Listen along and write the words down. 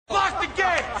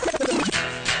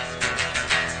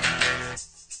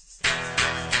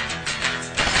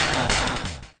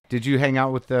Did you hang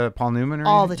out with Paul Newman or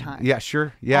All anything? the time. Yeah,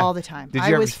 sure. Yeah. All the time. Did I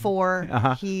you ever... was 4.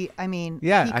 Uh-huh. He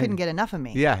couldn't get enough of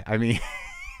me. Yeah, I mean,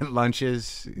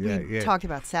 lunches. We talked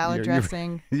about salad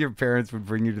dressing. Your parents would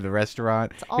bring you to the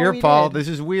restaurant. That's all Here, we Paul, did. This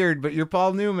is weird, but you're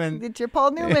Paul Newman. It's your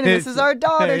Paul Newman, and this is our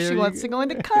daughter. She wants to go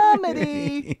into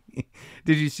comedy.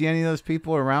 Did you see any of those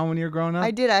people around when you were growing up?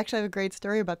 I did. I actually have a great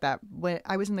story about that. When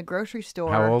I was in the grocery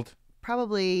store. How old?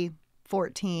 Probably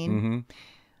 14. Mm-hmm.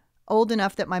 Old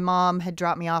enough that my mom had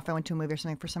dropped me off. I went to a movie or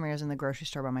something. For some reason, I was in the grocery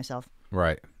store by myself.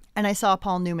 Right. And I saw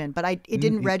Paul Newman, but it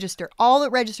didn't register. All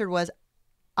it registered was,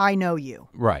 I know you.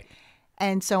 Right.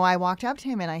 And so I walked up to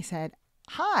him and I said,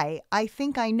 hi, I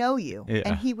think I know you. Yeah.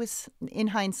 And he was, in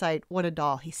hindsight, what a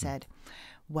doll. He said,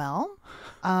 well,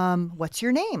 what's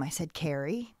your name? I said,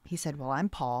 Kerri. He said, well, I'm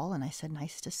Paul. And I said,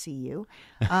 nice to see you.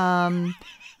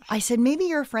 I said, maybe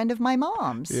you're a friend of my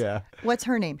mom's. Yeah. What's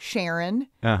her name? Sharon.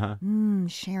 Uh-huh.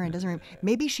 Sharon doesn't ring.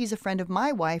 Maybe she's a friend of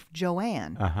my wife,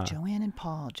 Joanne. Uh-huh. Joanne and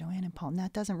Paul. And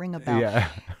that doesn't ring a bell. Yeah.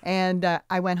 And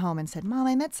I went home and said, Mom,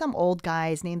 I met some old guy.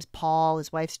 His name's Paul.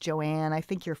 His wife's Joanne. I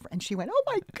think you're... And she went, oh,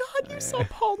 my God, you saw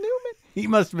Paul Newman. He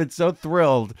must have been so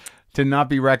thrilled to not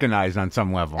be recognized on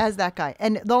some level. As that guy.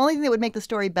 And the only thing that would make the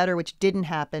story better, which didn't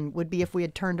happen, would be if we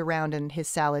had turned around and his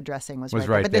salad dressing was right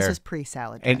there. But this was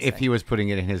pre-salad dressing. And if he was putting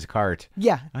it in his cart.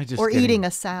 Yeah. I just or getting... eating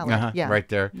a salad. Uh-huh. Yeah. Right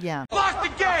there. Yeah. Fuck